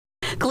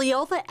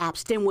Cleotha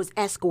Abston was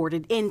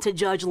escorted into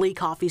Judge Lee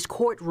Coffey's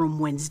courtroom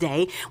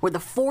Wednesday, where the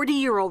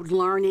 40-year-old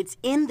learned it's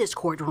in this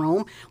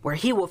courtroom where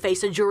he will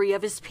face a jury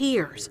of his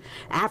peers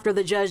after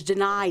the judge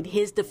denied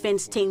his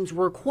defense team's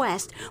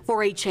request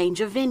for a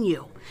change of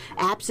venue.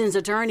 Abston's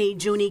attorney,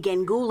 Junie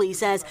Ganguly,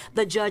 says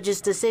the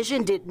judge's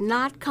decision did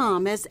not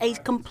come as a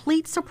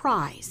complete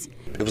surprise.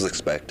 It was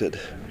expected,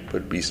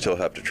 but you still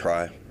have to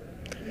try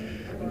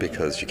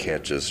because you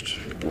can't just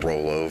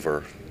roll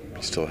over.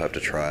 You still have to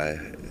try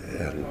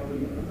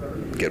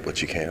and get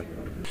what you can.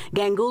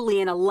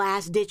 Ganguly, in a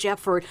last-ditch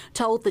effort,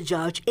 told the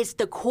judge it's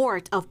the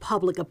court of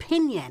public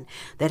opinion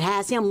that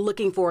has him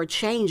looking for a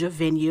change of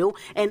venue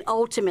and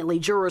ultimately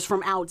jurors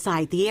from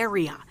outside the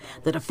area.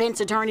 The defense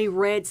attorney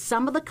read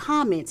some of the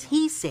comments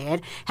he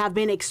said have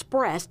been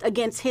expressed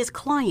against his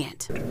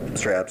client.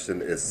 Mr.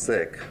 Abston is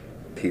sick.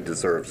 He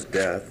deserves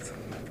death.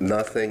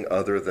 Nothing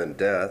other than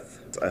death.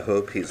 I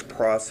hope he's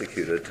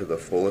prosecuted to the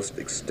fullest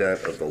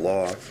extent of the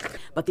law.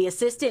 But the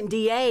assistant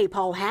DA,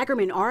 Paul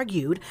Hagerman,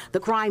 argued the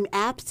crime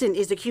Abston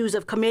is accused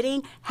of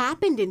committing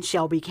happened in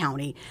Shelby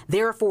County.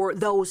 Therefore,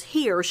 those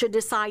here should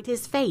decide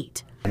his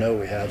fate. I know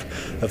we have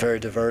a very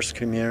diverse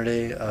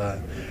community,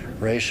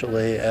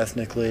 racially,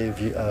 ethnically,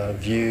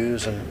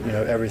 views, and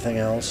everything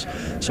else.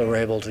 So we're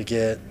able to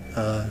get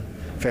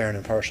fair and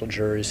impartial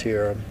juries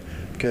here.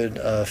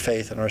 Good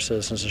faith in our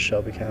citizens of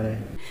Shelby County.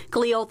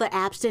 Cleotha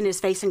Abston is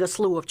facing a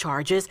slew of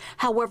charges.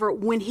 However,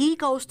 when he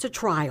goes to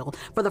trial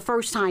for the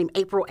first time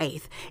April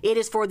 8th, it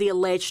is for the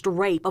alleged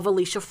rape of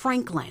Alicia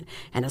Franklin,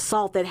 an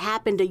assault that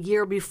happened a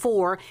year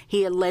before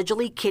he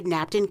allegedly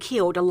kidnapped and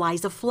killed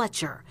Eliza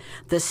Fletcher.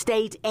 The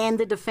state and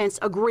the defense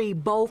agree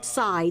both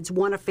sides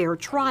want a fair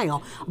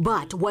trial,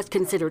 but what's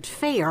considered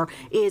fair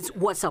is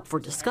what's up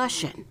for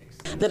discussion.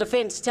 The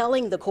defense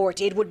telling the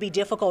court it would be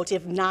difficult,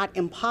 if not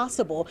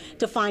impossible,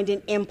 to find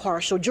an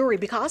impartial jury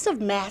because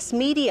of mass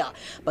media.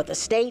 But the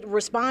state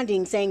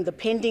responding, saying the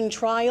pending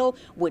trial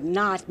would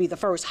not be the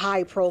first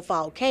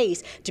high-profile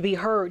case to be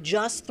heard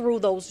just through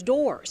those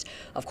doors.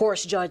 Of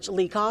course, Judge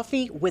Lee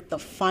Coffey with the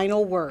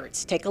final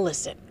words. Take a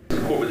listen.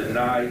 The court would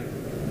deny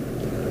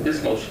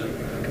this motion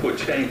for a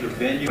change of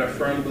venue. I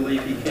firmly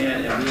believe he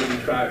can and will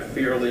be tried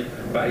fairly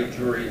by a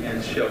jury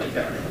in Shelby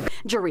County.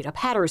 Jarita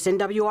Patterson,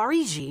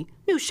 WREG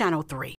News Channel 3.